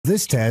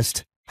This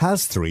test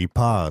has 3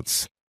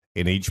 parts.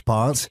 In each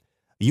part,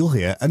 you'll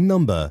hear a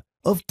number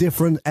of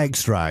different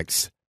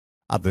extracts.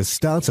 At the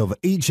start of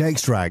each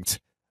extract,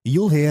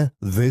 you'll hear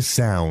this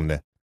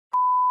sound.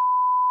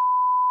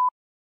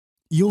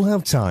 You'll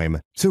have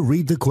time to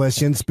read the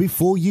questions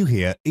before you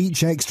hear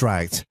each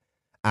extract,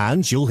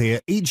 and you'll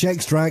hear each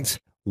extract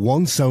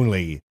once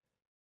only.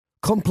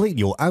 Complete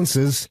your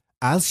answers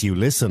as you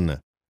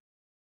listen.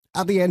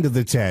 At the end of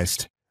the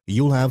test,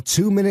 you'll have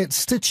 2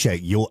 minutes to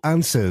check your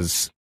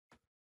answers.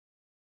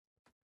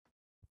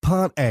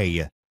 Part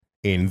A.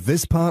 In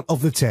this part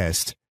of the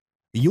test,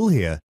 you'll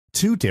hear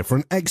 2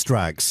 different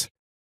extracts.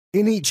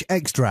 In each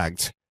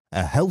extract,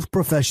 a health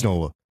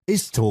professional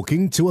is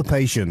talking to a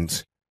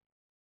patient.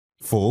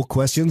 For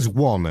questions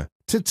 1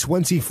 to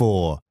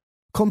 24,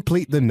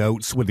 complete the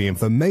notes with the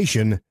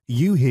information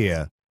you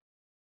hear.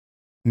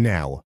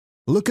 Now,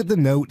 look at the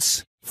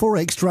notes for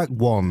Extract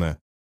 1.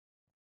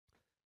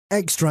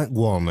 Extract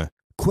 1,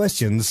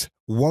 questions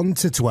 1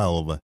 to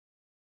 12.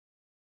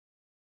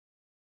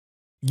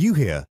 You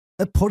hear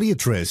a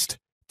podiatrist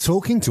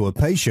talking to a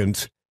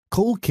patient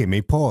called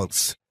Kimmy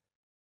Potts.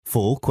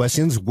 For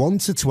questions 1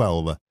 to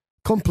 12,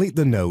 complete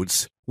the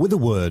notes with a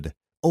word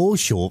or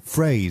short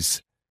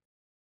phrase.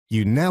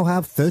 You now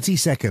have 30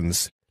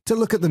 seconds to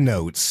look at the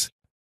notes.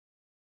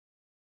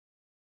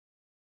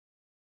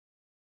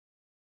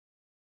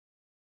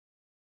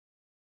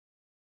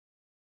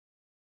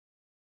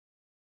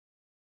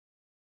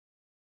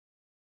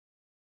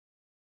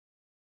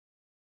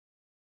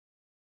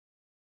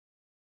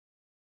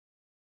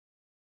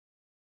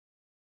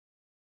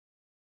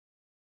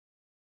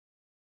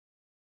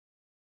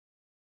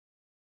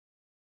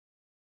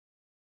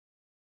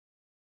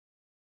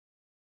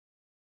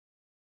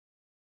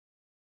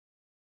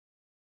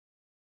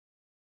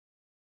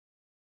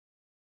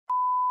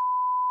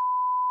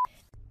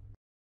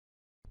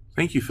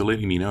 Thank you for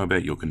letting me know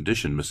about your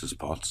condition, Mrs.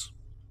 Potts.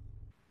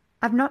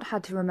 I've not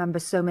had to remember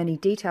so many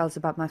details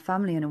about my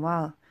family in a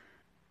while.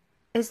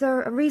 Is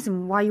there a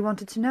reason why you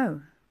wanted to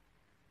know?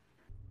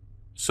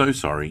 So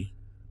sorry.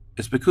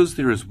 It's because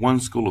there is one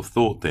school of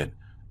thought that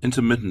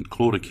intermittent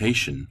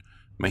claudication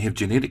may have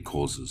genetic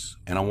causes,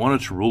 and I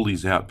wanted to rule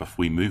these out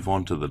before we move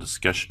on to the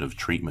discussion of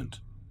treatment.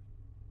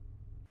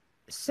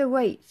 So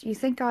wait, you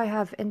think I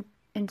have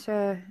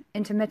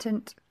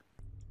intermittent...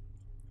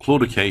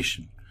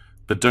 Claudication.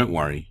 But don't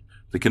worry,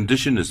 the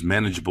condition is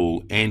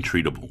manageable and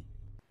treatable.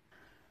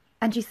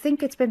 And you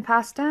think it's been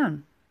passed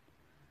down?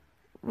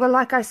 Well,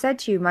 like I said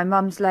to you, my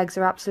mum's legs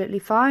are absolutely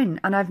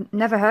fine, and I've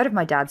never heard of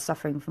my dad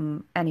suffering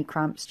from any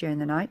cramps during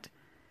the night.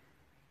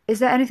 Is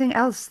there anything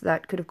else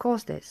that could have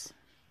caused this?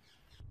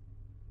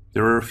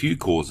 There are a few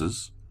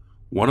causes,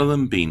 one of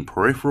them being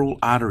peripheral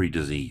artery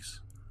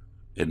disease.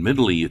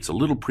 Admittedly, it's a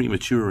little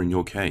premature in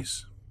your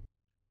case.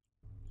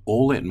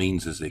 All that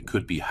means is there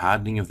could be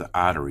hardening of the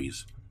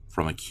arteries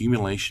from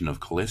accumulation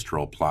of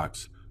cholesterol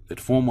plaques that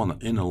form on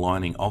the inner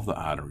lining of the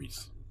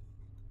arteries.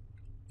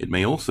 It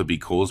may also be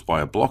caused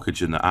by a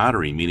blockage in the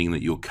artery, meaning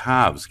that your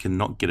calves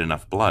cannot get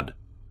enough blood.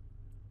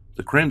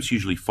 The cramps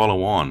usually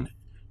follow on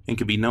and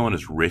can be known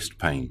as rest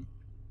pain.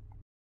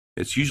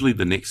 It's usually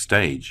the next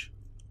stage.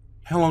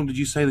 How long did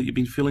you say that you've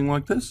been feeling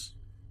like this?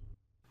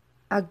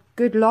 A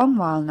good long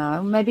while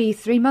now, maybe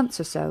 3 months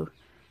or so,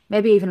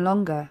 maybe even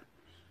longer.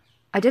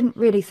 I didn't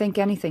really think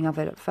anything of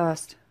it at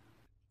first.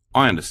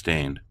 I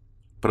understand,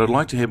 but I'd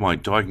like to have my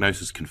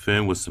diagnosis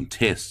confirmed with some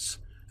tests,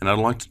 and I'd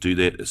like to do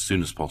that as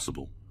soon as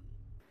possible.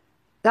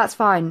 That's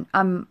fine.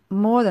 I'm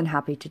more than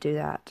happy to do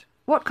that.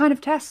 What kind of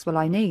tests will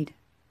I need?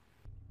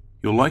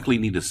 You'll likely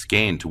need a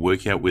scan to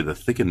work out where the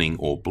thickening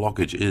or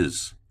blockage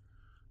is.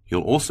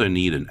 You'll also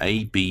need an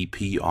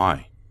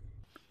ABPI.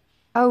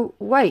 Oh,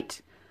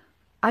 wait.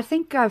 I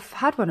think I've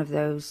had one of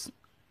those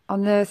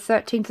on the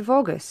 13th of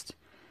August.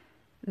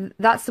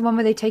 That's the one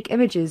where they take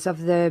images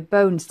of the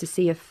bones to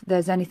see if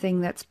there's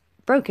anything that's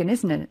broken,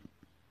 isn't it?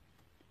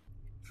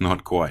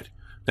 Not quite.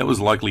 That was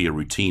likely a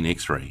routine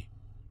X-ray.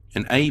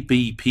 An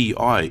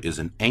ABPI is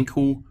an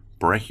ankle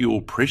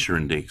brachial pressure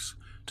index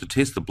to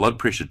test the blood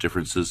pressure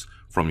differences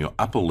from your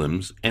upper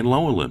limbs and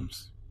lower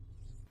limbs.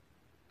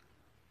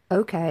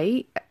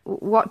 Okay,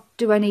 what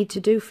do I need to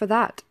do for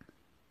that?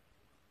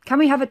 Can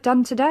we have it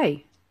done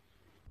today?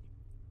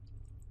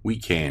 We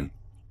can,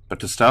 but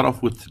to start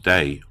off with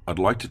today, I'd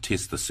like to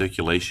test the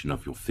circulation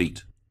of your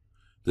feet.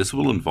 This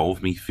will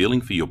involve me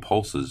feeling for your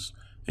pulses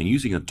and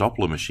using a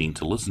Doppler machine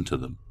to listen to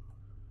them.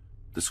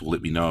 This will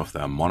let me know if they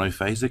are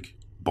monophasic,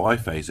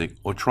 biphasic,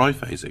 or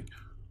triphasic,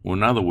 or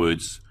in other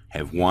words,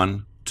 have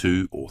 1,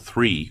 2, or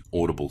 3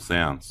 audible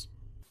sounds.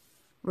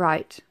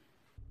 Right.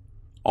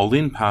 I'll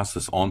then pass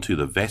this on to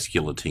the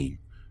vascular team,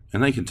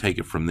 and they can take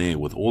it from there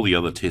with all the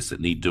other tests that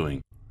need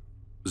doing.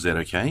 Is that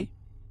okay?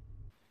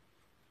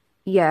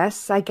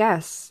 Yes, I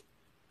guess.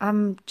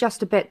 I'm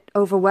just a bit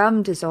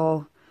overwhelmed is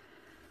all.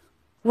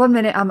 1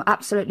 minute I'm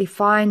absolutely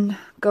fine,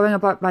 going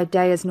about my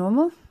day as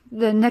normal.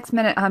 The next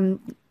minute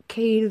I'm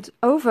keeled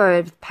over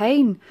with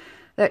pain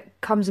that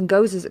comes and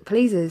goes as it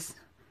pleases.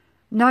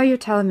 Now you're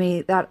telling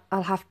me that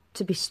I'll have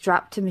to be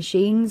strapped to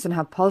machines and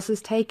have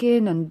pulses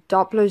taken and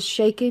Dopplers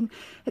shaking.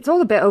 It's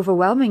all a bit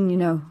overwhelming, you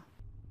know.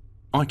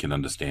 I can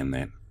understand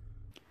that.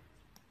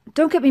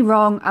 Don't get me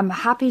wrong, I'm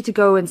happy to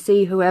go and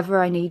see whoever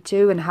I need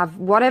to and have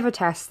whatever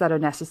tests that are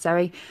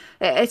necessary.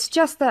 It's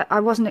just that I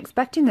wasn't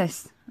expecting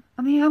this.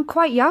 I mean, I'm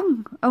quite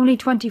young, only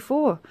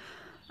 24,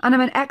 and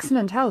I'm in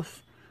excellent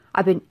health.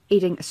 I've been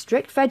eating a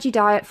strict veggie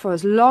diet for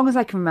as long as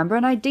I can remember,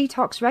 and I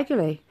detox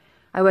regularly.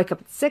 I wake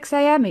up at 6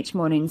 a.m. each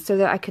morning so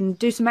that I can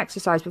do some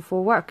exercise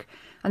before work,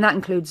 and that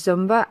includes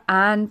Zumba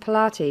and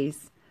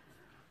Pilates.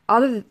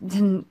 Other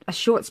than a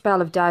short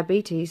spell of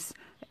diabetes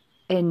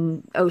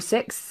in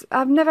 '06,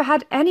 I've never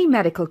had any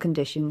medical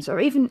conditions or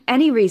even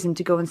any reason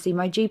to go and see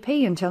my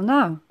GP until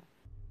now.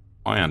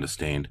 I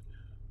understand.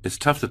 It's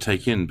tough to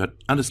take in, but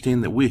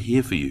understand that we're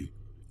here for you.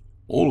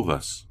 All of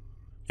us.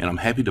 And I'm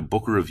happy to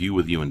book a review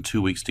with you in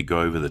 2 weeks to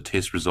go over the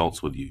test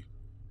results with you.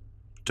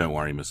 Don't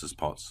worry, Mrs.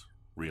 Potts.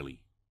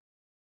 Really.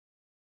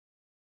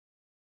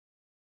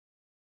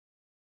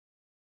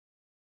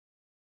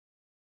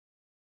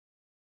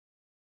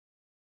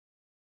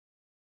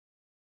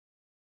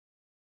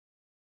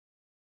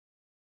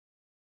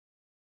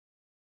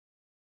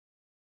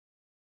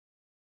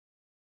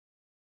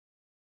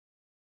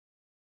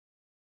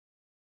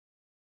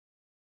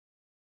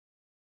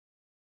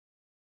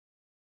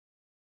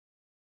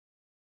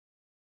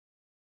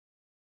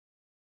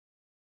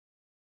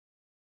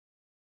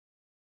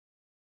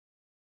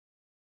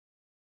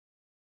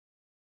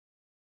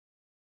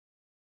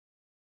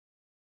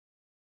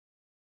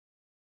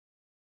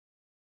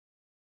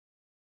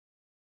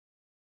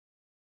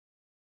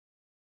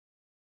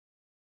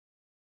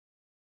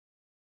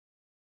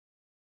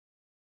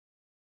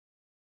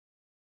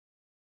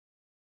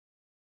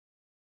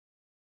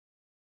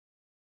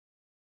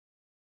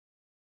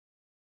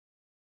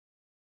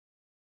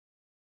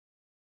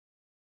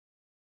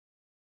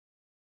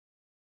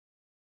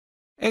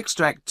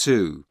 Extract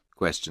 2,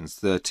 questions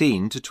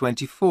 13 to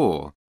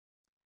 24.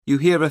 You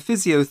hear a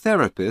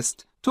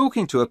physiotherapist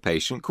talking to a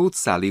patient called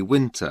Sally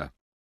Winter.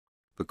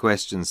 For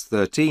questions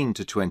 13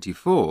 to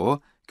 24,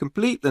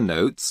 complete the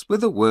notes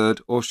with a word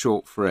or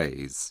short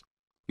phrase.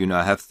 You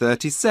now have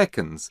 30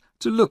 seconds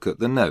to look at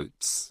the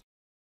notes.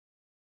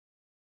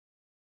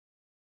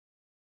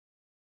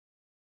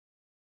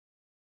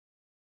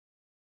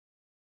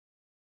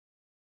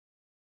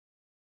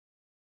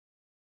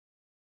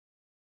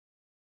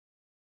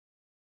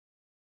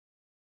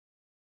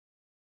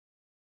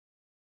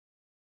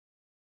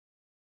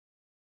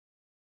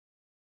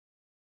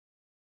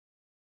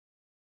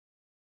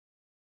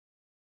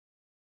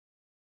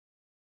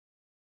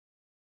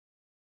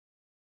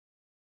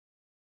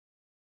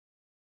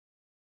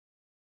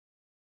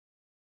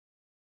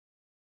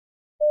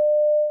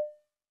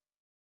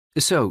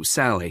 So,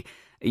 Sally,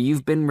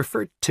 you've been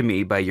referred to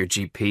me by your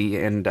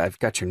GP, and I've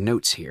got your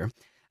notes here.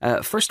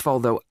 First of all,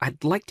 though,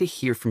 I'd like to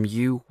hear from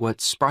you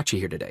what's brought you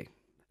here today.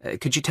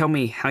 Could you tell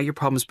me how your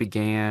problems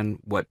began,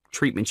 what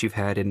treatments you've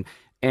had, and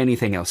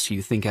anything else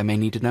you think I may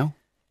need to know?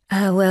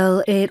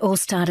 Well, it all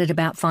started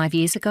about 5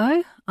 years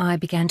ago. I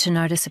began to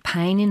notice a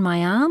pain in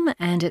my arm,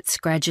 and it's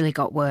gradually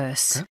got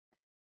worse. Okay.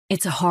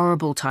 It's a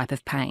horrible type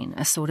of pain,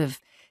 a sort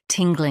of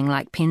tingling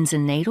like pins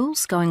and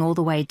needles going all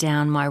the way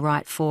down my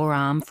right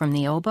forearm from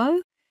the elbow.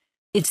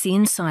 It's the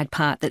inside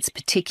part that's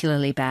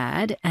particularly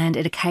bad, and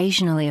it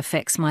occasionally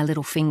affects my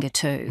little finger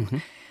too. Mm-hmm.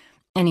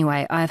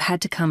 Anyway, I've had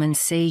to come and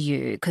see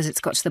you because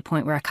it's got to the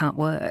point where I can't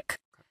work.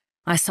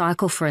 I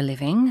cycle for a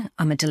living.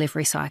 I'm a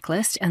delivery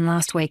cyclist, and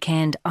last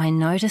weekend I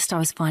noticed I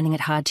was finding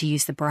it hard to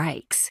use the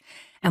brakes,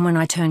 and when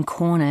I turn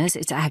corners,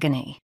 it's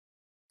agony.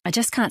 I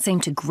just can't seem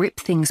to grip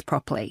things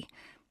properly.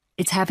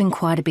 It's having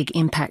quite a big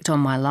impact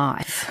on my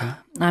life.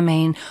 I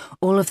mean,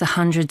 all of the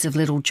hundreds of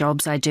little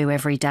jobs I do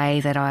every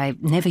day that I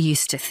never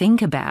used to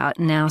think about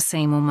now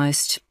seem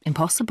almost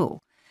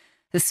impossible.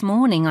 This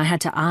morning I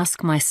had to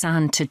ask my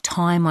son to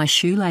tie my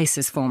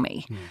shoelaces for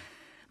me.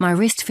 My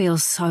wrist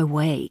feels so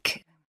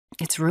weak.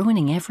 It's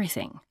ruining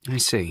everything. I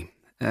see.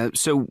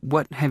 So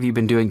what have you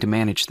been doing to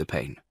manage the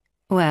pain?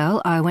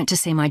 Well, I went to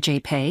see my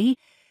GP.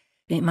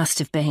 It must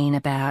have been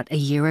about a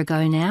year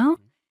ago now.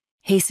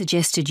 He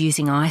suggested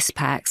using ice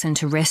packs and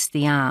to rest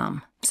the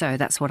arm, so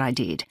that's what I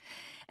did.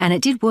 And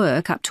it did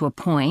work up to a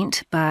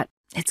point, but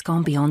it's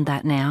gone beyond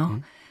that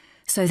now.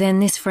 So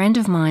then this friend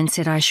of mine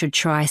said I should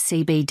try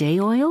CBD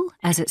oil,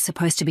 as it's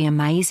supposed to be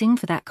amazing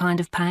for that kind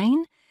of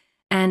pain.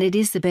 And it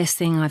is the best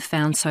thing I've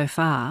found so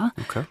far.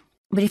 Okay.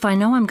 But if I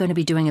know I'm going to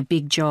be doing a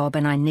big job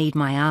and I need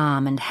my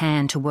arm and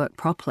hand to work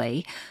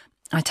properly,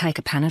 I take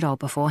a Panadol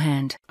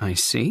beforehand. I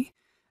see.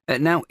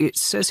 Now, it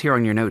says here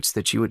on your notes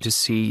that you went to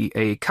see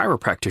a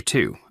chiropractor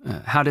too.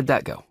 How did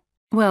that go?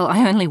 Well,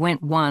 I only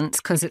went once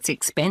because it's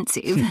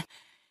expensive.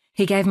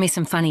 He gave me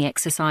some funny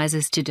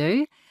exercises to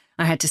do.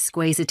 I had to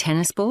squeeze a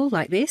tennis ball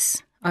like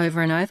this,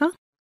 over and over.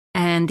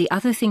 And the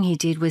other thing he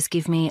did was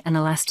give me an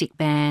elastic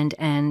band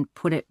and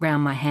put it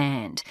round my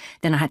hand.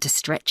 Then I had to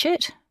stretch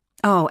it.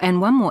 Oh,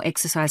 and one more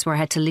exercise where I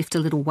had to lift a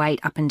little weight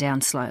up and down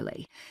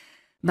slowly.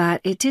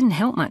 But it didn't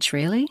help much,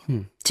 really.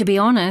 To be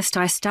honest,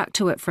 I stuck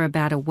to it for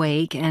about a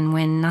week, and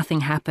when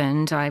nothing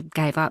happened, I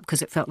gave up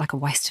because it felt like a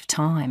waste of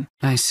time.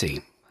 I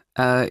see.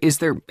 Is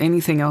there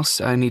anything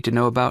else I need to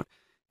know about?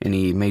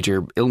 Any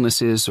major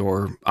illnesses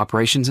or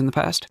operations in the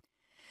past?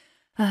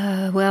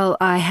 Well,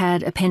 I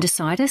had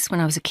appendicitis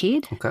when I was a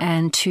kid,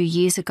 and 2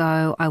 years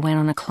ago I went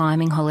on a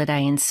climbing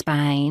holiday in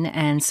Spain,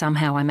 and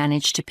somehow I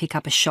managed to pick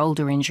up a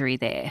shoulder injury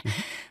there,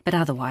 but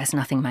otherwise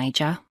nothing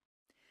major.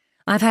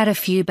 I've had a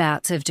few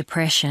bouts of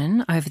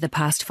depression over the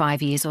past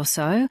 5 years or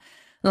so,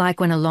 like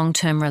when a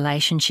long-term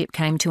relationship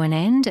came to an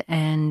end,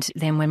 and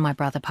then when my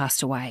brother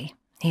passed away.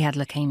 He had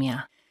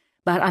leukemia.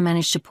 But I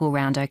managed to pull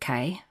round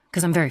okay,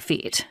 because I'm very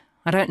fit.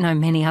 I don't know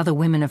many other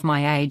women of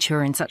my age who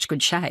are in such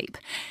good shape.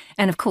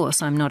 And of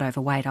course, I'm not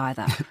overweight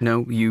either.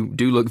 No, you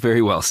do look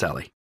very well,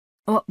 Sally.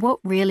 What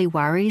really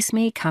worries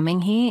me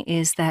coming here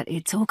is that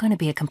it's all going to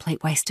be a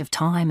complete waste of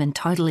time and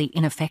totally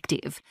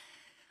ineffective.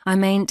 I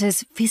mean,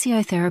 does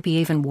physiotherapy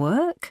even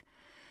work?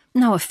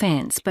 No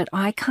offence, but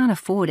I can't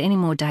afford any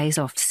more days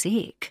off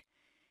sick.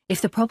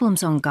 If the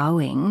problem's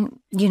ongoing,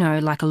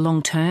 like a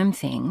long-term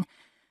thing,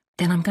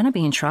 then I'm going to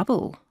be in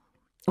trouble.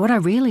 What I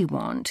really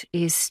want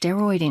is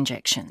steroid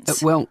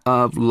injections. Well,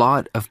 a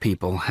lot of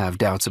people have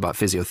doubts about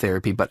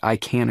physiotherapy, but I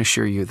can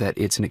assure you that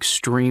it's an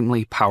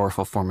extremely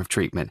powerful form of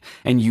treatment,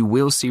 and you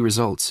will see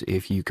results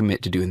if you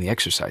commit to doing the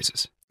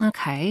exercises.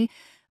 Okay,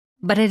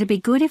 but it'd be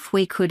good if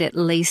we could at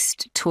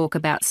least talk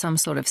about some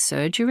sort of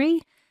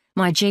surgery.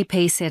 My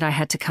GP said I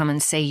had to come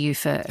and see you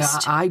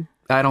first. I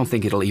don't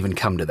think it'll even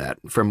come to that.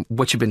 From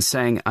what you've been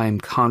saying, I'm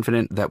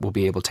confident that we'll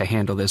be able to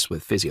handle this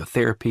with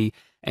physiotherapy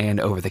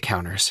and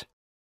over-the-counters.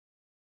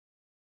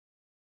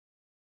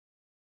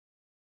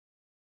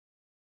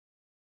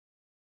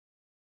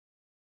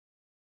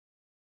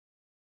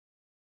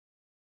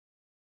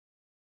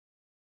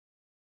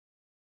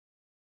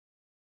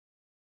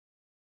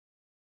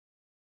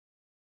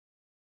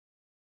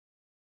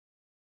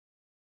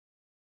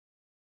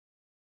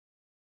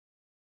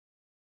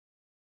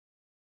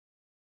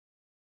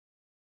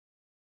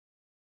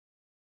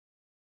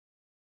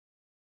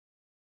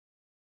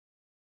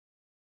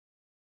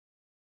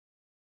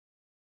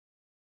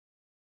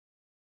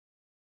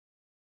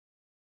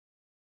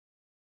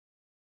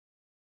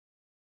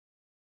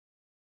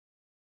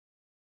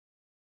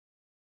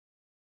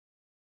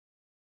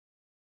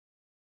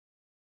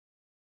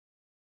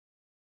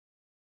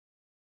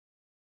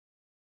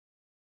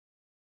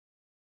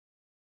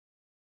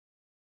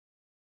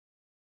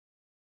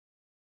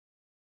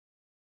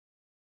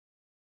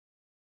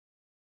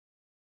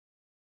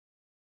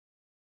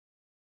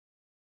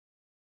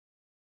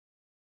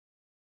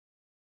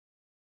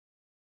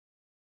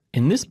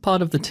 In this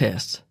part of the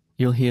test,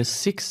 you'll hear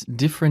 6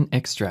 different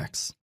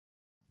extracts.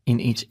 In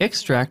each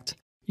extract,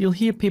 you'll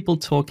hear people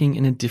talking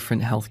in a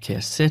different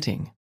healthcare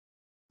setting.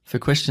 For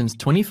questions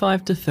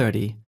 25 to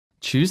 30,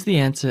 choose the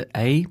answer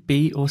A,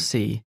 B, or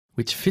C,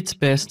 which fits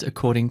best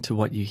according to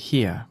what you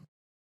hear.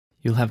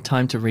 You'll have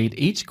time to read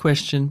each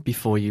question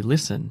before you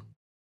listen.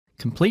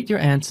 Complete your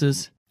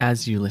answers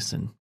as you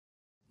listen.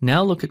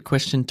 Now look at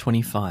question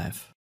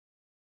 25.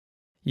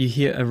 You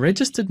hear a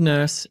registered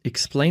nurse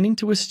explaining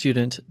to a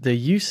student the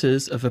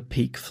uses of a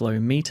peak flow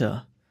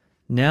meter.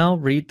 Now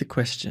read the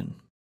question.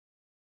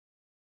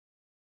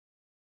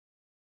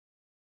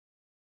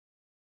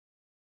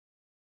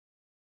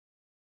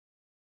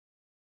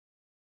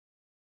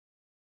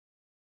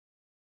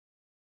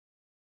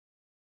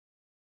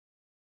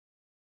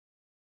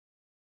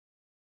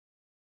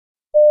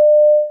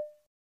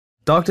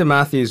 Dr.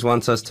 Matthews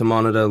wants us to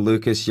monitor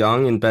Lucas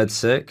Young in bed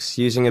 6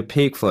 using a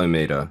peak flow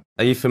meter.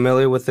 Are you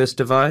familiar with this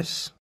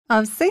device?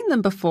 I've seen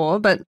them before,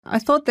 but I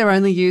thought they're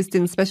only used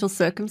in special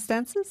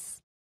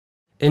circumstances.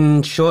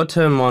 In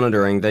short-term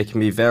monitoring, they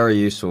can be very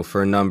useful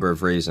for a number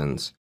of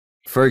reasons.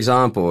 For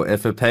example,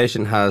 if a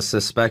patient has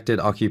suspected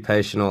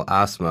occupational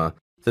asthma,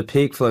 the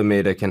peak flow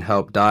meter can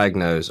help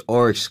diagnose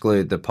or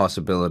exclude the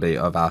possibility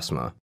of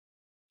asthma.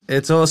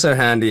 It's also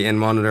handy in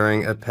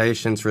monitoring a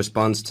patient's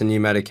response to new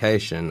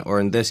medication, or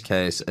in this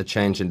case, a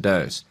change in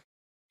dose.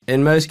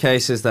 In most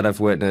cases that I've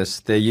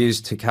witnessed, they're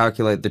used to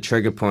calculate the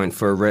trigger point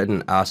for a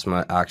written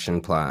asthma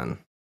action plan.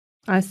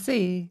 I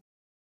see.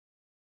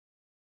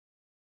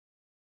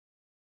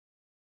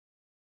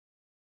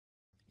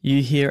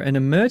 You hear an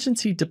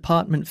emergency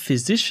department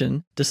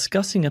physician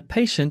discussing a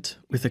patient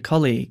with a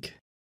colleague.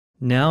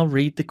 Now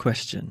read the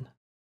question.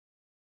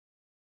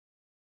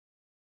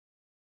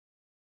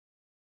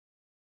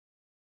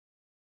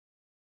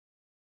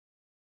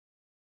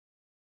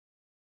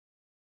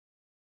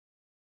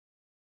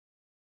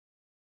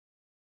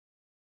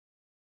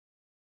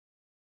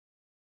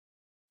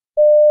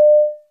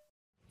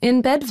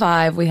 In bed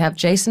 5, we have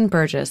Jason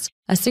Burgess,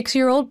 a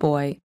 6-year-old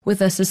boy with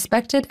a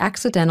suspected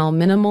accidental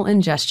minimal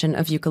ingestion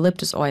of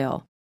eucalyptus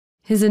oil.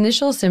 His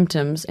initial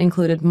symptoms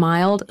included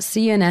mild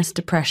CNS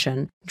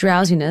depression,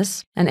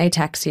 drowsiness, and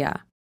ataxia.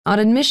 On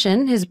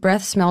admission, his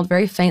breath smelled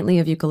very faintly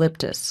of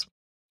eucalyptus.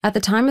 At the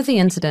time of the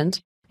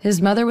incident,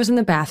 his mother was in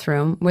the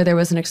bathroom where there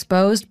was an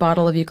exposed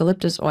bottle of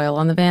eucalyptus oil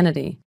on the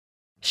vanity.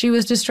 She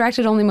was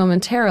distracted only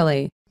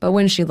momentarily, but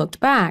when she looked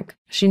back,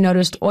 she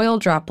noticed oil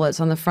droplets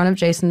on the front of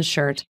Jason's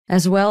shirt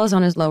as well as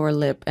on his lower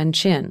lip and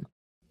chin.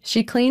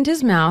 She cleaned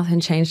his mouth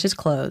and changed his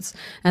clothes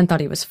and thought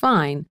he was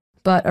fine,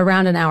 but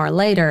around an hour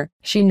later,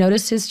 she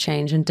noticed his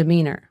change in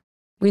demeanor.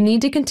 We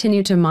need to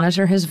continue to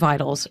monitor his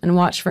vitals and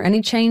watch for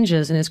any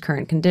changes in his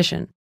current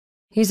condition.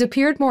 He's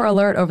appeared more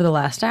alert over the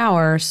last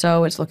hour,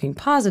 so it's looking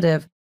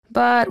positive,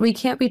 but we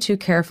can't be too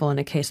careful in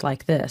a case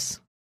like this.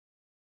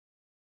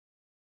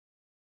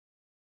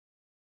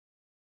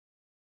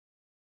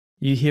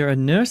 You hear a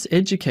nurse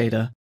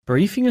educator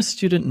briefing a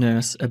student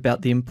nurse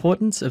about the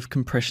importance of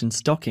compression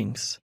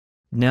stockings.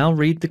 Now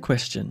read the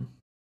question.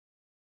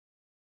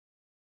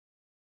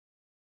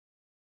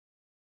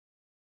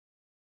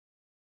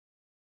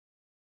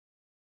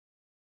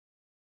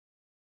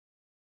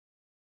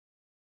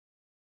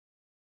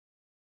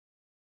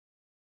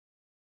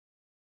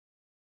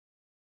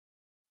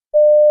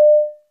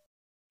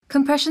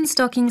 Compression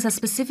stockings are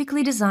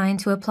specifically designed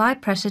to apply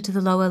pressure to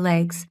the lower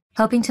legs,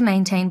 helping to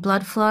maintain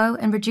blood flow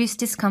and reduce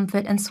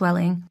discomfort and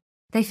swelling.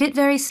 They fit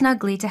very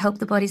snugly to help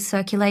the body's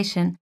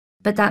circulation,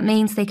 but that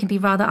means they can be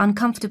rather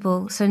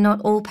uncomfortable, so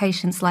not all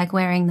patients like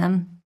wearing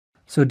them.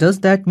 So does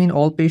that mean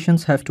all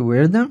patients have to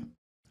wear them?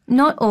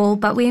 Not all,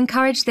 but we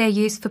encourage their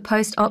use for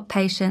post-op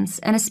patients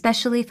and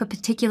especially for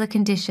particular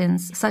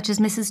conditions, such as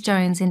Mrs.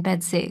 Jones in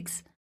bed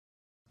 6.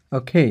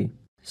 Okay,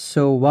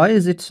 so why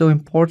is it so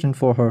important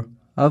for her?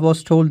 I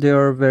was told they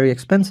are very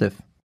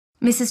expensive.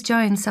 Mrs.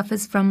 Jones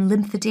suffers from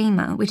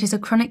lymphedema, which is a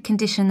chronic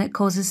condition that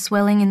causes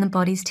swelling in the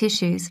body's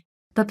tissues,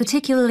 but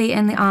particularly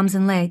in the arms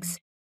and legs.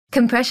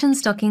 Compression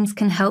stockings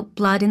can help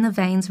blood in the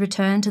veins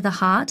return to the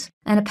heart,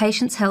 and a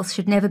patient's health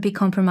should never be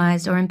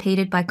compromised or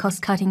impeded by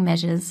cost-cutting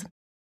measures.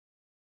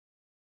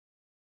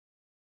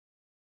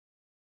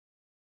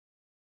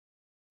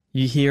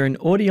 You hear an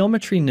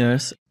audiometry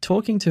nurse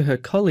talking to her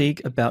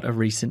colleague about a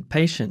recent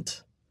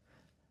patient.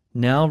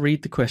 Now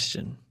read the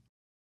question.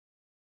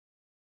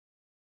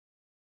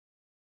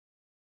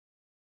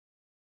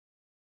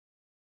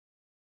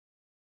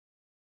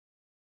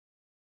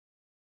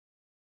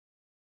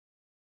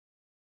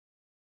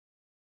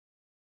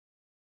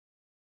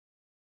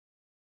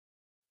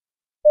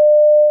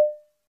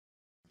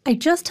 I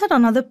just had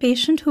another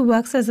patient who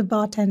works as a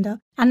bartender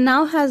and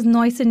now has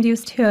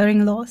noise-induced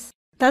hearing loss.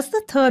 That's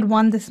the third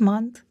one this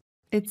month.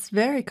 It's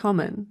very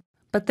common,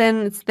 but then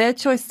it's their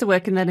choice to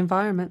work in that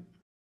environment.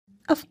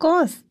 Of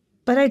course,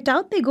 but I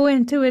doubt they go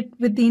into it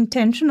with the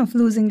intention of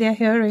losing their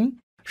hearing.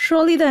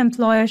 Surely the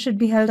employer should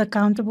be held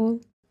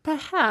accountable.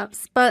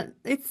 Perhaps, but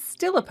it's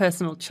still a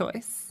personal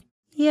choice.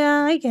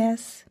 Yeah, I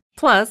guess.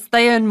 Plus,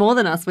 they earn more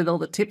than us with all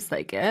the tips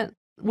they get.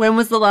 When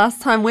was the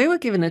last time we were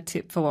given a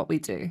tip for what we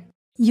do?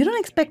 You don't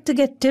expect to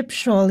get tips,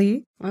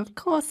 surely. Of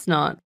course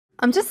not.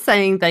 I'm just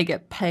saying they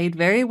get paid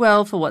very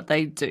well for what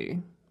they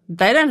do.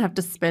 They don't have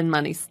to spend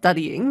money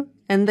studying,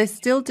 and they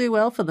still do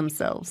well for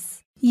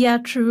themselves. Yeah,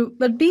 true,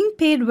 but being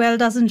paid well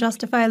doesn't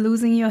justify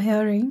losing your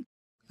hearing.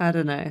 I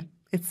don't know.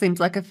 It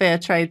seems like a fair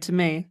trade to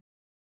me.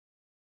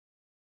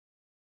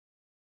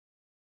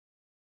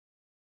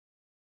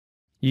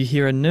 You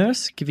hear a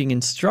nurse giving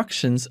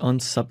instructions on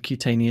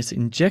subcutaneous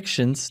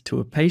injections to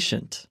a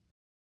patient.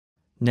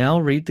 Now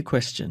read the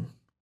question.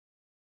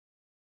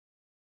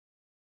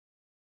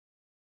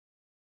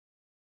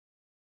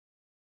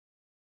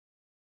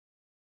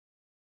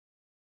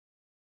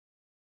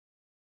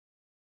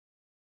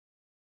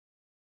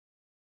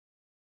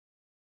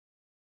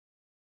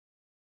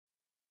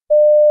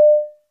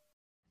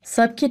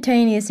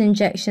 Subcutaneous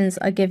injections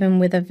are given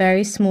with a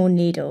very small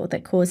needle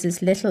that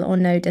causes little or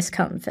no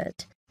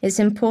discomfort. It's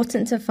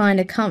important to find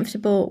a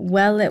comfortable,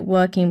 well-lit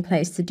working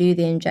place to do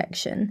the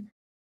injection.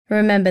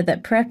 Remember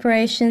that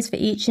preparations for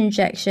each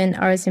injection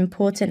are as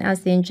important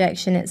as the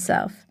injection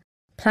itself.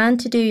 Plan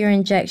to do your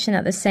injection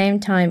at the same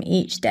time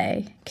each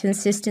day.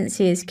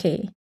 Consistency is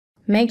key.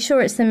 Make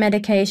sure it's the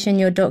medication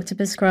your doctor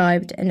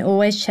prescribed and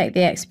always check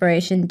the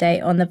expiration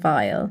date on the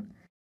vial.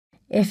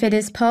 If it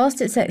is past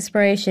its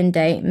expiration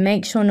date,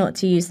 make sure not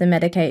to use the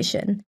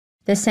medication.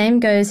 The same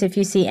goes if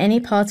you see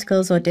any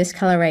particles or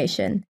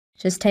discoloration.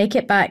 Just take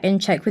it back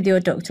and check with your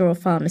doctor or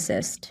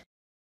pharmacist.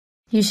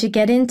 You should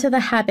get into the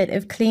habit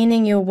of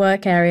cleaning your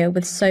work area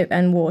with soap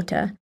and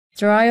water.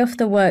 Dry off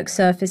the work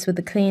surface with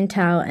a clean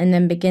towel and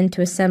then begin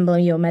to assemble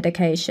your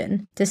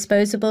medication,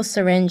 disposable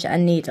syringe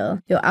and needle,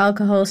 your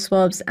alcohol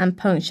swabs and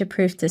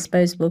puncture-proof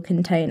disposable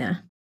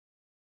container.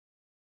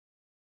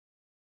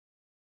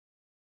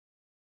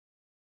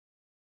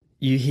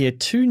 You hear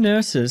two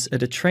nurses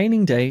at a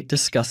training day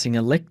discussing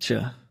a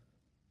lecture.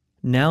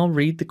 Now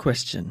read the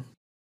question.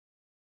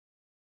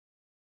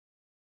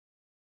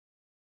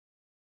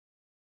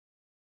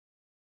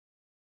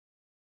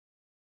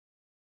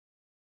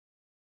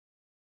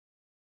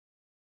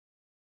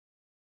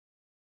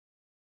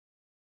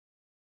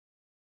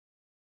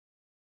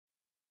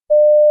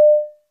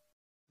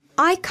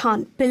 I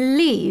can't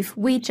believe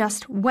we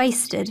just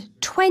wasted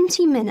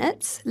 20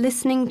 minutes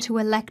listening to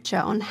a lecture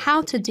on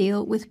how to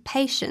deal with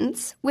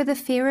patients with a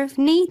fear of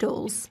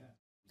needles.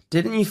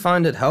 Didn't you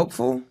find it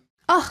helpful?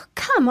 Oh,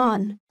 come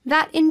on.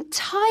 That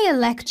entire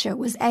lecture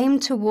was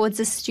aimed towards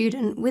a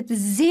student with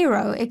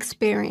zero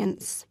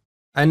experience.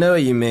 I know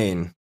what you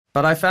mean,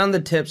 but I found the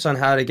tips on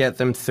how to get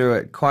them through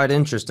it quite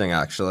interesting,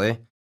 actually.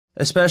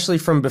 Especially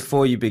from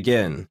before you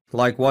begin,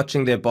 like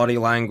watching their body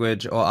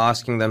language or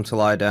asking them to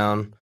lie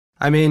down.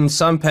 I mean,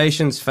 some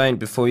patients faint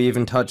before you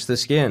even touch the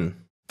skin.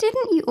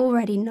 Didn't you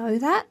already know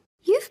that?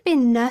 You've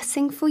been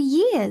nursing for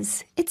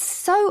years. It's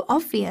so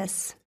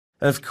obvious.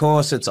 Of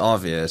course it's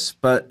obvious,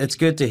 but it's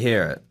good to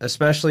hear it,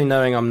 especially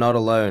knowing I'm not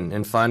alone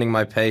in finding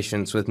my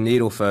patients with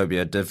needle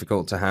phobia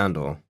difficult to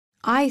handle.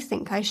 I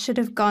think I should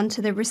have gone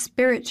to the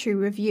respiratory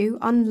review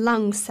on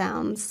lung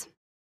sounds.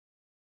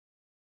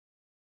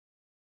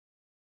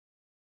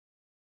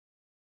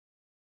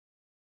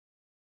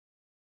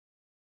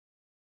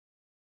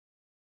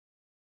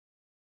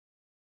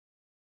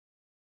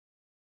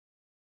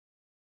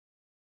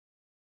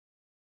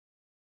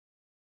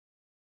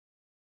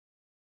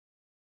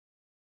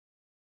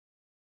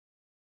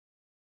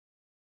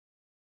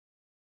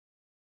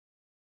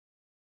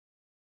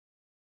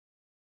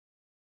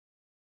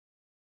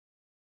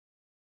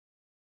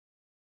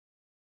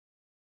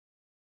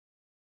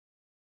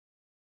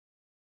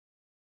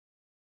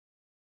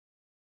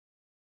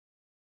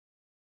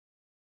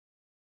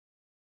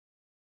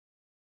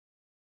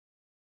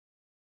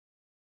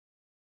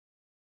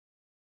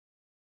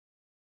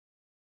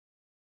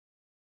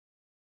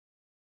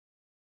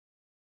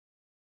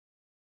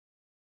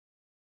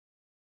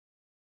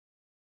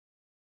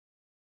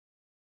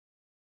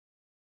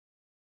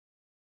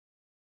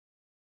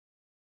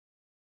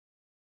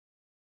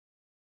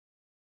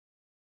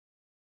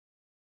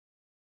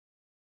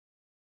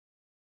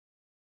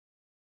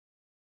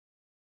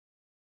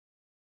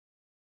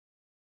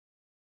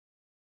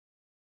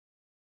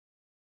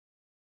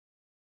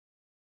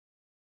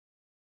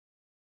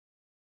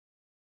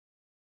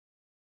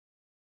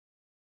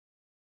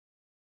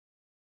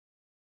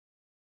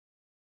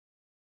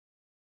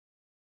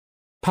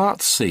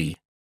 Part C.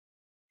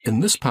 In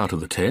this part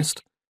of the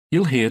test,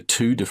 you'll hear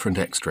 2 different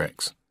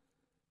extracts.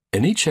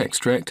 In each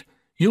extract,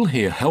 you'll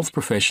hear health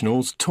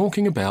professionals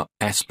talking about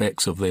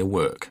aspects of their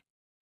work.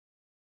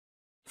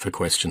 For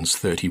questions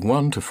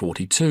 31 to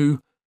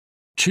 42,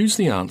 choose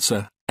the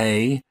answer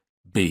A,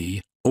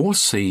 B, or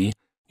C,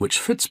 which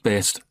fits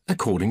best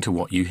according to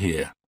what you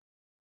hear.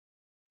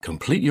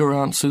 Complete your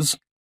answers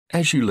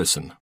as you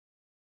listen.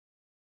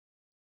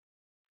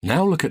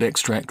 Now look at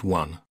extract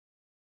 1.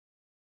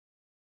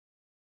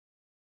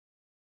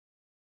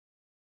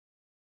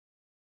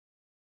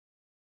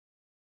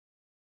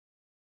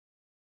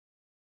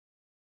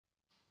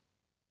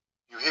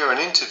 You hear an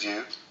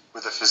interview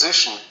with a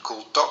physician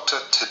called Dr.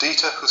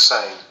 Tadita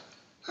Hussain,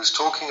 who's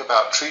talking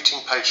about treating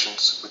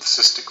patients with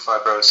cystic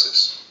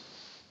fibrosis.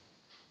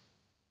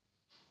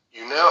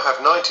 You now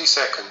have 90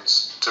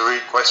 seconds to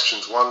read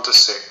questions 1 to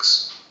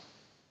 6.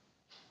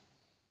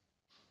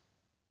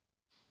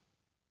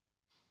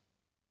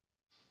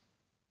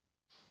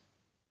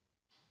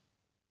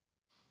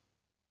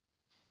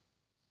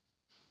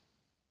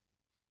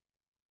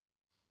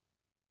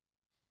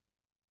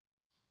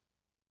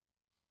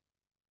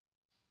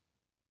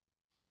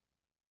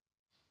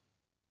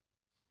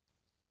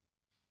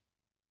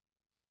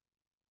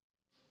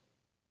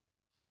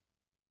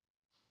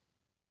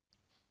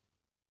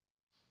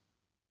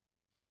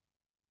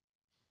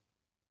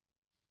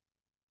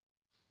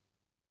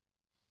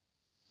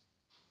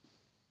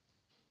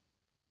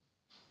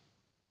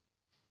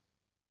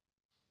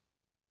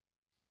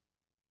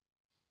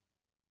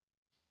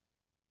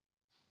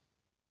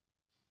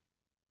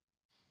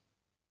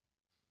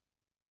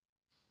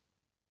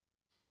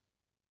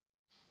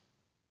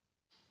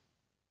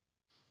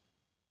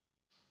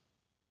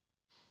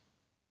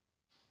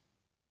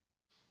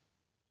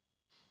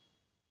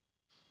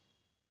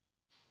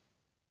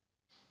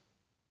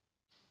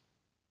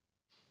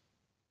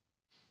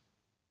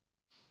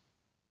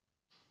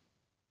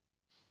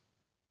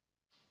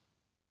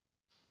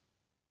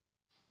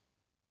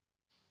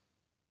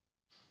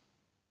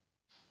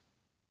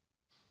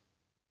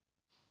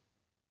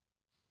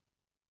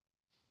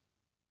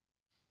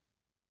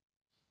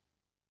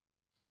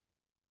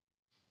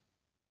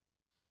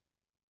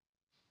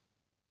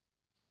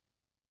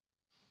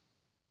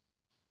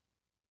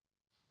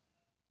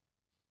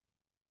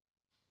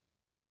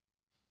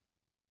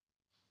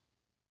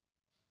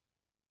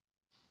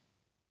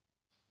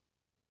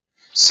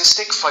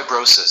 Cystic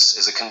fibrosis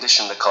is a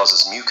condition that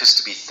causes mucus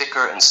to be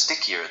thicker and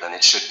stickier than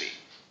it should be.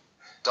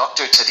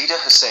 Dr.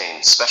 Tadita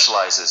Hussain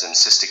specializes in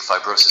cystic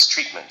fibrosis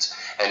treatment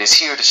and is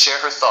here to share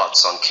her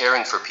thoughts on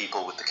caring for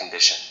people with the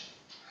condition.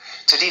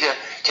 Tadita,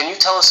 can you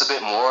tell us a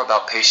bit more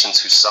about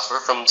patients who suffer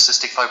from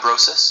cystic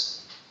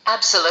fibrosis?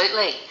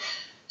 Absolutely.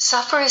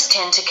 Sufferers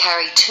tend to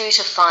carry 2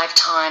 to 5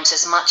 times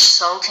as much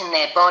salt in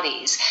their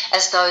bodies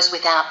as those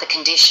without the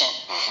condition,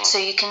 so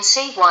you can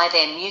see why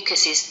their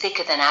mucus is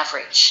thicker than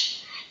average.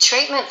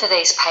 Treatment for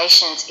these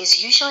patients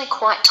is usually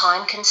quite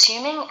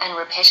time-consuming and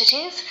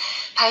repetitive.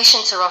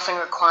 Patients are often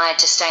required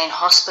to stay in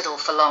hospital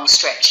for long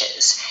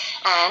stretches,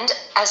 and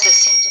as the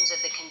symptoms symptoms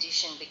of the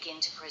condition begin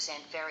to present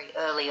very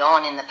early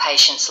on in the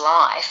patient's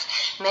life,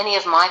 many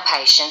of my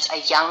patients are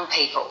young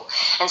people,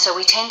 and so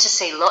we tend to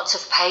see lots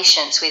of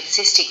patients with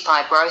cystic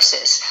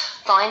fibrosis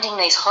finding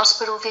these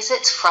hospital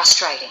visits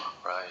frustrating.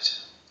 Right.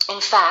 In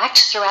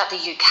fact, throughout the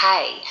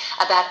UK,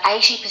 about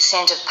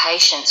 80% of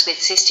patients with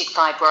cystic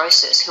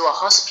fibrosis who are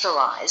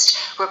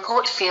hospitalised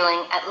report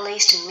feeling at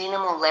least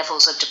minimal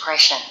levels of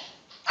depression.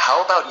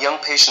 How about young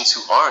patients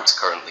who aren't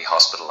currently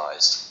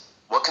hospitalized?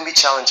 What can be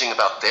challenging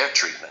about their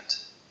treatment?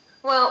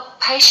 Well,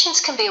 patients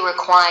can be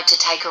required to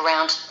take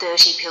around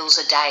 30 pills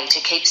a day to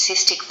keep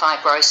cystic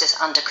fibrosis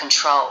under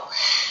control.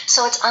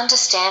 So it's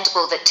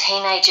understandable that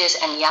teenagers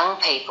and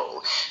young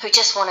people who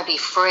just want to be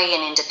free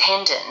and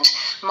independent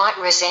might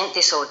resent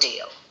this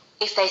ordeal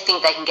if they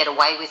think they can get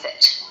away with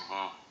it.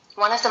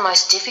 One of the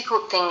most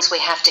difficult things we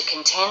have to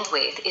contend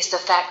with is the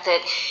fact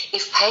that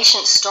if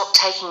patients stop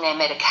taking their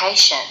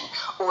medication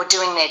or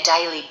doing their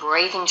daily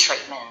breathing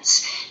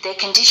treatments, their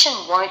condition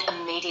won't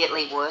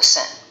immediately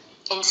worsen.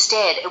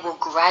 Instead, it will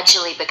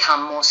gradually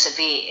become more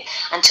severe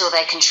until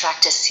they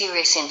contract a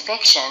serious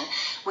infection,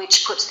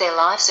 which puts their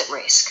lives at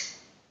risk.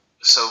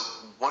 So,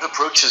 what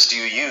approaches do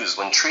you use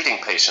when treating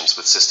patients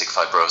with cystic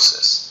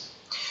fibrosis?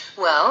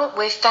 Well,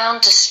 we've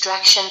found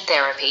distraction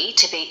therapy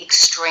to be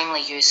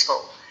extremely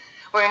useful.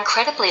 We're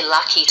incredibly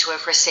lucky to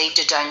have received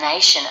a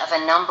donation of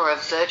a number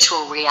of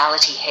virtual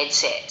reality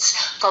headsets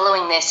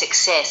following their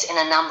success in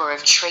a number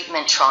of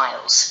treatment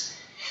trials.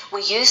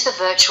 We use the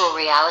virtual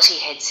reality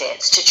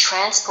headsets to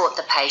transport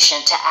the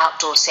patient to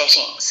outdoor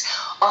settings,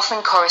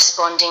 often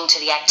corresponding to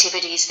the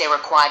activities they're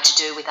required to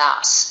do with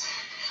us.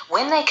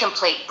 When they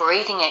complete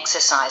breathing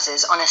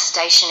exercises on a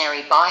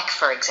stationary bike,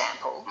 for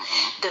example,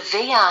 the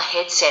VR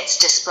headsets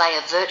display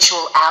a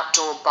virtual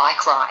outdoor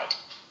bike ride.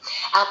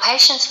 Our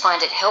patients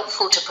find it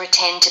helpful to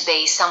pretend to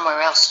be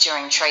somewhere else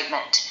during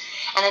treatment,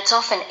 and it's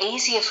often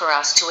easier for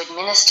us to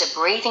administer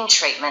breathing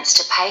treatments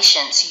to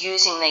patients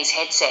using these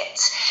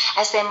headsets,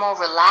 as they're more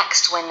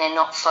relaxed when they're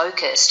not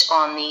focused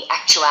on the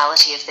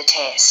actuality of the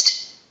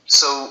test.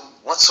 So,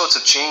 what sorts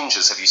of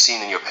changes have you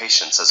seen in your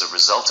patients as a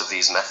result of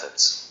these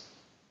methods?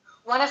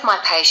 One of my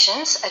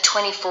patients, a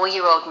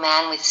 24-year-old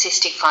man with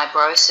cystic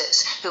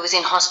fibrosis who was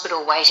in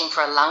hospital waiting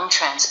for a lung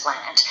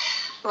transplant,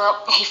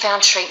 well, he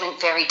found treatment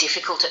very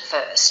difficult at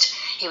first.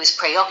 He was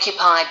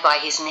preoccupied by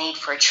his need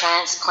for a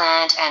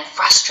transplant and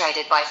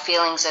frustrated by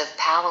feelings of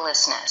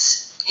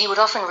powerlessness. He would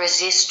often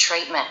resist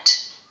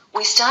treatment.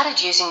 We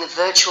started using the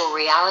virtual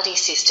reality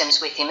systems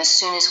with him as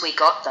soon as we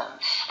got them,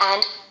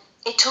 and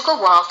it took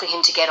a while for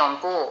him to get on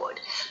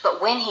board,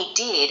 but when he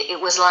did, it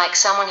was like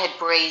someone had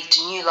breathed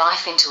new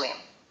life into him.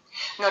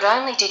 Not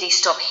only did he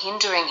stop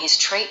hindering his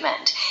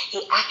treatment,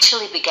 he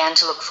actually began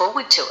to look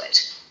forward to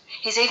it.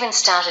 He's even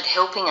started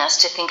helping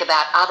us to think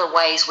about other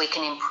ways we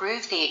can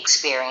improve the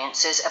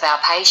experiences of our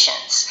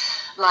patients,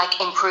 like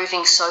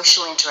improving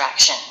social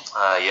interaction.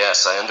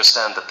 Yes, I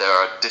understand that there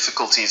are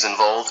difficulties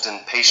involved in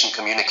patient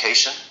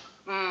communication.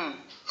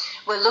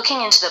 We're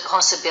looking into the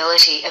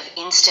possibility of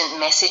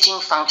instant messaging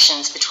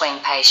functions between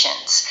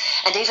patients,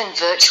 and even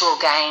virtual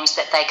games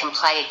that they can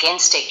play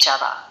against each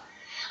other.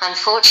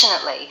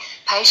 Unfortunately,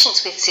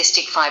 patients with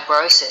cystic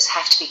fibrosis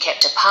have to be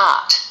kept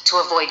apart to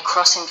avoid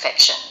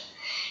cross-infection.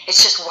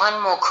 It's just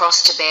one more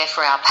cross to bear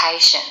for our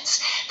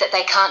patients, that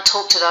they can't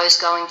talk to those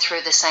going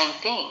through the same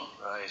thing.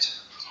 Right.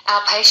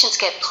 Our patients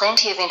get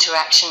plenty of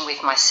interaction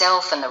with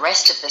myself and the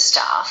rest of the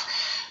staff,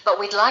 but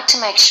we'd like to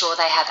make sure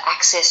they have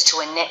access to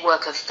a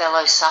network of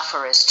fellow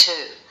sufferers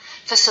too,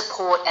 for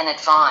support and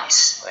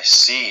advice. I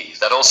see.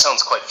 That all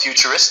sounds quite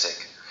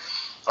futuristic.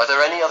 Are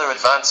there any other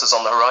advances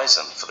on the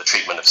horizon for the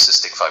treatment of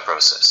cystic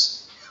fibrosis?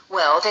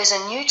 Well, there's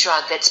a new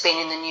drug that's been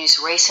in the news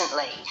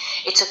recently.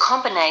 It's a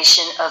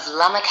combination of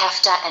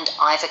lumacaftor and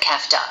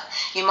ivacaftor.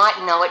 You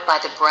might know it by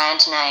the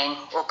brand name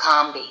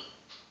Orkambi.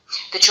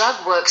 The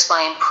drug works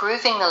by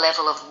improving the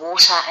level of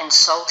water and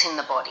salt in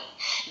the body,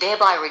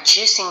 thereby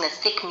reducing the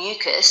thick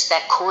mucus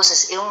that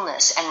causes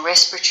illness and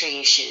respiratory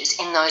issues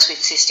in those with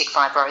cystic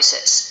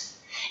fibrosis.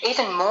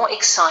 Even more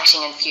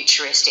exciting and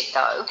futuristic,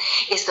 though,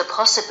 is the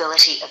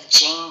possibility of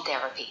gene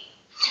therapy,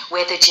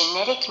 where the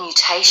genetic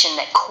mutation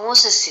that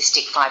causes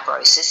cystic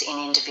fibrosis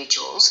in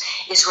individuals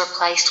is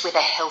replaced with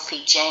a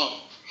healthy gene.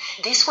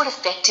 This would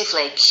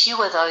effectively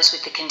cure those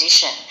with the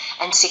condition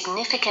and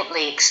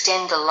significantly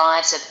extend the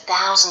lives of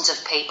thousands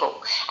of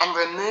people and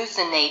remove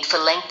the need for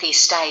lengthy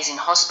stays in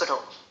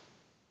hospital.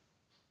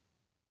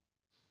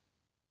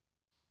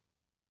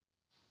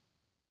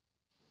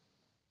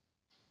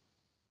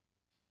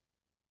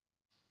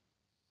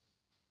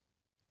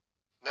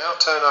 Now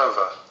turn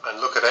over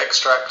and look at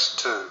Extract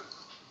 2,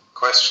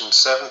 questions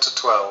 7 to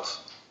 12.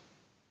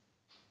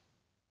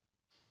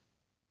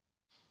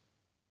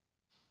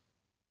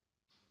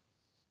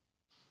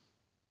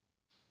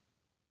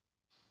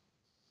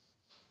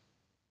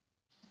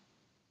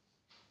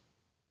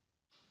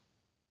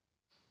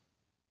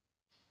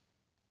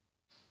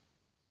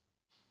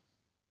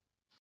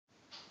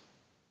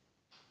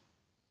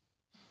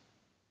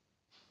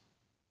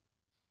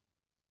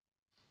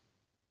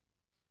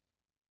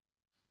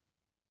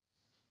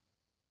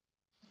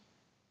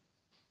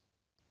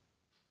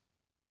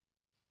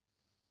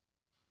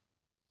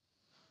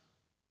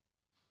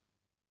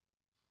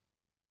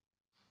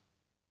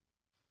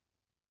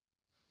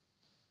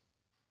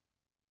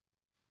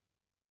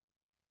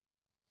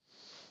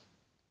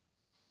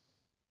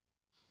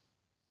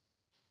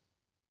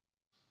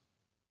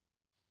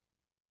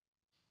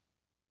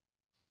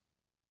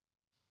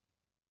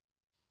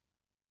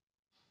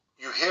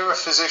 You hear a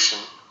physician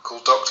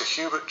called Dr.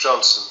 Hubert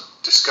Johnson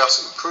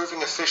discuss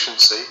improving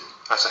efficiency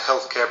at a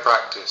healthcare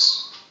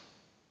practice.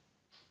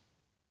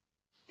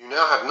 You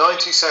now have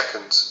 90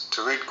 seconds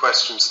to read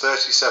questions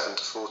 37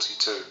 to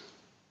 42.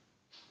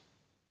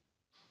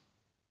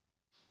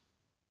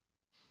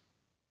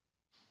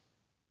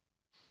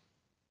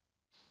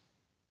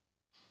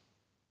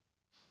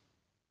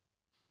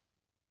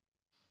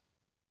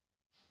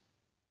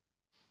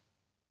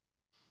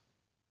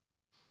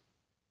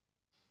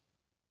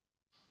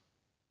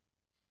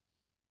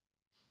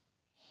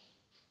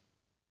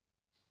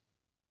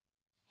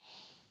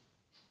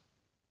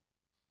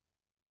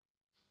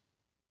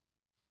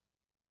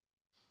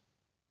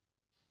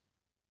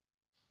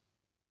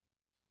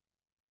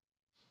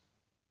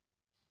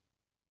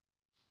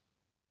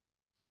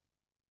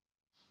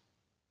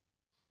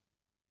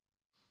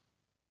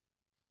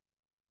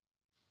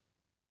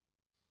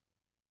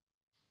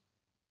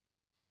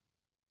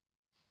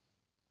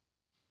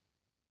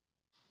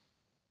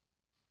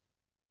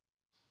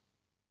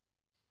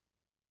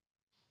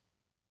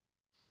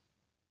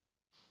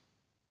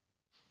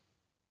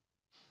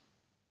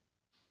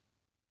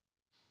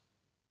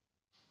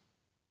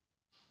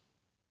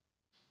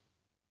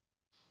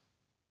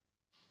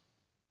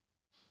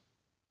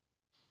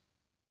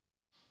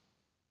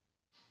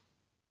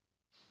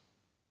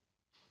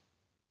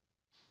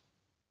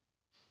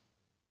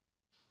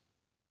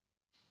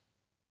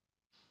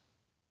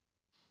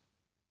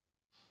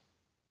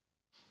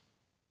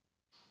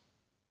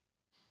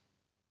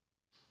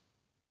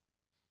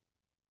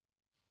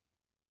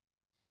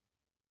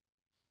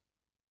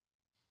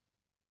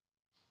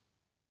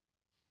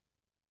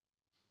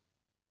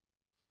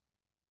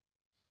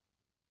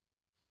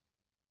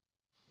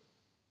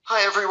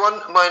 Hi everyone,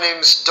 my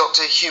name's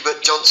Dr.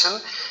 Hubert Johnson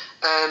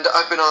and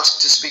I've been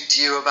asked to speak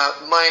to you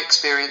about my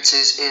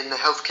experiences in the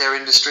healthcare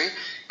industry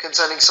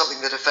concerning something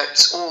that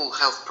affects all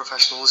health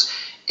professionals,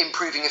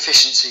 improving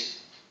efficiency.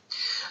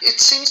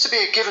 It seems to be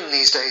a given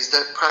these days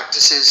that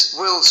practices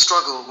will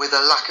struggle with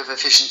a lack of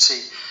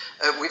efficiency.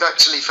 We've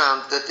actually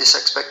found that this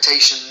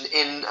expectation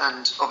in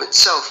and of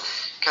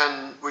itself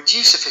can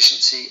reduce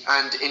efficiency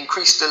and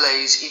increase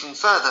delays even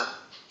further.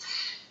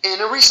 In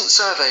a recent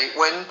survey,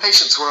 when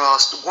patients were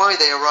asked why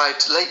they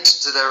arrived late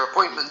to their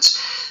appointments,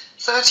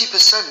 30%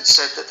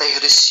 said that they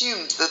had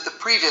assumed that the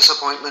previous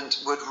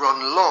appointment would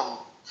run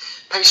long.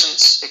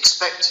 Patients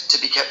expect to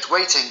be kept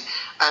waiting,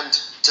 and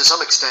to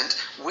some extent,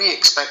 we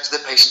expect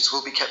that patients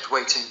will be kept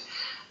waiting.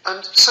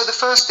 And so the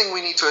first thing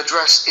we need to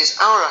address is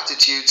our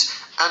attitudes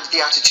and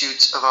the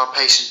attitudes of our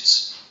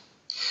patients.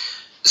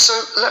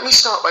 So let me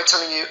start by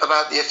telling you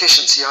about the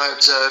efficiency I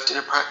observed in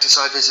a practice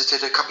I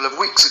visited a couple of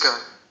weeks ago.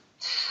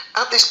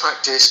 At this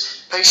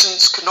practice,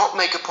 patients could not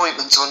make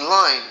appointments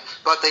online,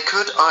 but they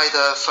could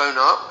either phone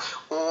up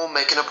or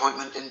make an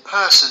appointment in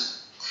person.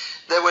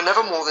 There were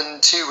never more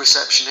than 2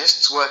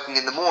 receptionists working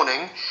in the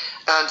morning,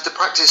 and the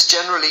practice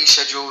generally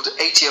scheduled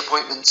 80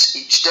 appointments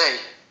each day.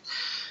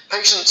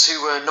 Patients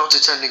who were not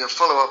attending a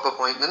follow-up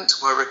appointment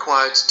were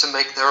required to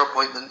make their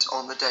appointment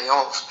on the day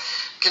of.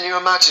 Can you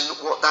imagine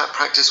what that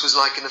practice was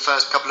like in the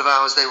first couple of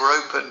hours they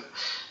were open?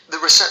 The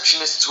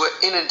receptionists were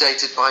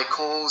inundated by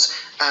calls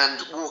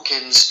and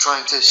walk-ins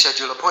trying to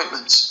schedule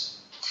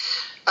appointments.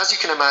 As you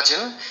can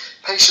imagine,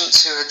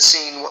 patients who had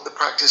seen what the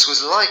practice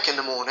was like in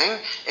the morning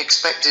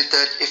expected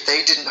that if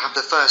they didn't have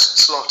the first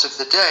slot of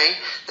the day,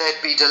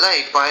 they'd be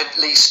delayed by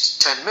at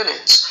least 10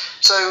 minutes.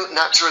 So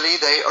naturally,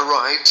 they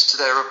arrived to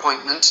their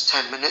appointment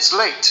 10 minutes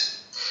late.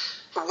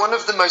 One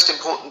of the most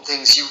important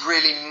things you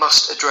really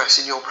must address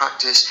in your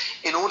practice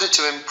in order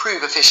to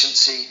improve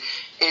efficiency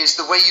is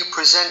the way you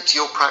present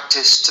your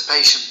practice to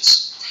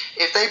patients.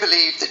 If they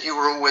believe that you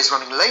are always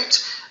running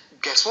late,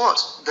 guess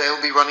what?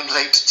 They'll be running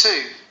late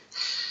too.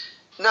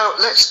 Now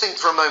let's think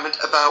for a moment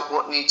about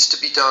what needs to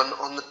be done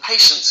on the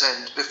patient's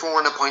end before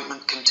an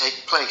appointment can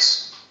take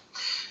place.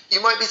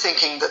 You might be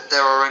thinking that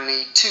there are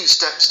only 2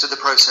 steps to the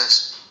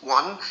process.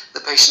 1,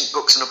 the patient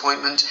books an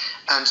appointment,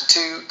 and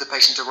 2, the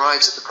patient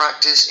arrives at the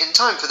practice in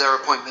time for their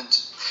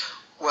appointment.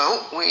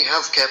 Well, we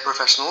healthcare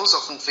professionals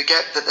often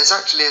forget that there's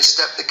actually a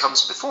step that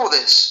comes before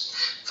this.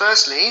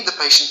 Firstly, the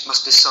patient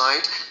must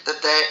decide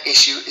that their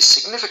issue is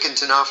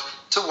significant enough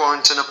to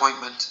warrant an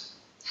appointment.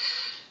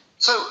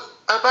 So,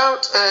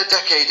 about a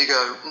decade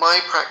ago,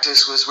 my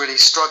practice was really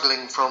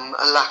struggling from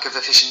a lack of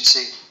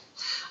efficiency.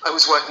 I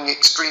was working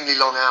extremely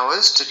long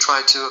hours to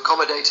try to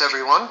accommodate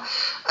everyone,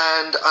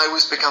 and I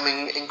was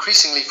becoming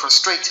increasingly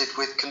frustrated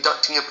with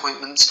conducting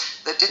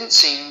appointments that didn't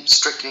seem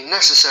strictly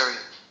necessary.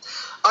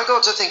 I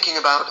got to thinking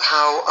about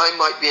how I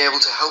might be able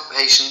to help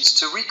patients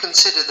to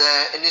reconsider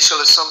their initial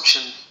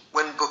assumption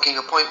when booking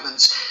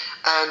appointments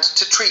and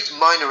to treat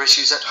minor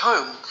issues at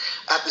home.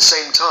 At the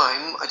same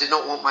time, I did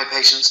not want my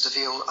patients to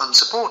feel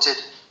unsupported.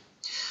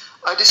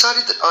 I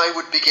decided that I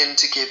would begin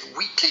to give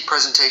weekly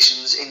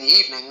presentations in the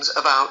evenings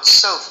about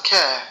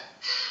self-care.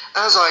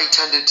 As I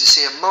tended to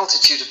see a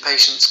multitude of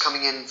patients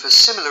coming in for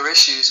similar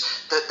issues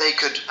that they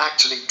could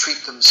actually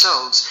treat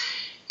themselves,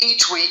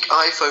 each week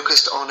I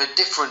focused on a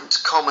different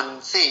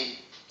common theme.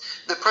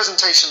 The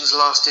presentations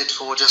lasted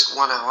for just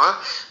 1 hour,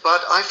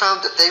 but I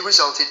found that they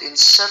resulted in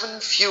 7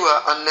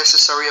 fewer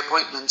unnecessary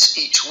appointments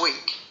each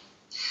week.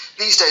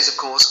 These days, of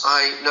course,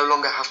 I no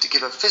longer have to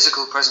give a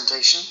physical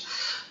presentation.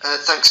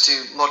 Thanks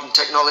to modern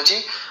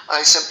technology,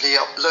 I simply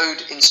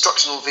upload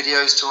instructional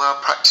videos to our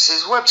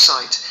practice's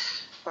website.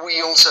 We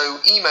also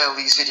email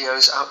these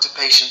videos out to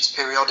patients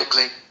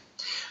periodically.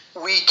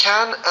 We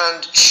can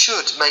and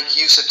should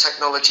make use of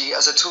technology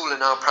as a tool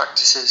in our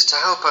practices to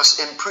help us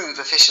improve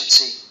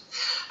efficiency.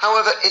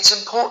 However, it's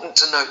important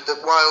to note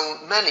that while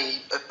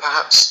many,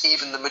 perhaps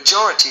even the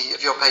majority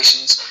of your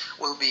patients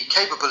will be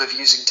capable of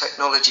using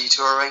technology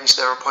to arrange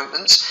their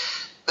appointments,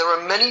 there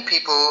are many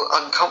people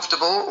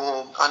uncomfortable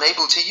or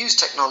unable to use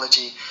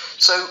technology,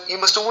 so you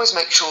must always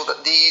make sure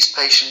that these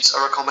patients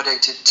are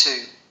accommodated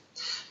too.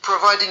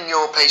 Providing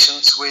your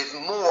patients with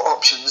more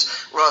options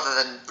rather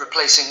than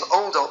replacing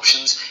old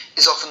options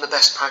is often the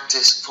best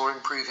practice for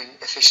improving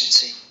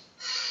efficiency.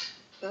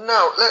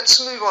 Now,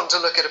 let's move on to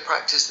look at a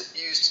practice that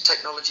used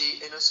technology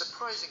in a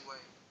surprising way.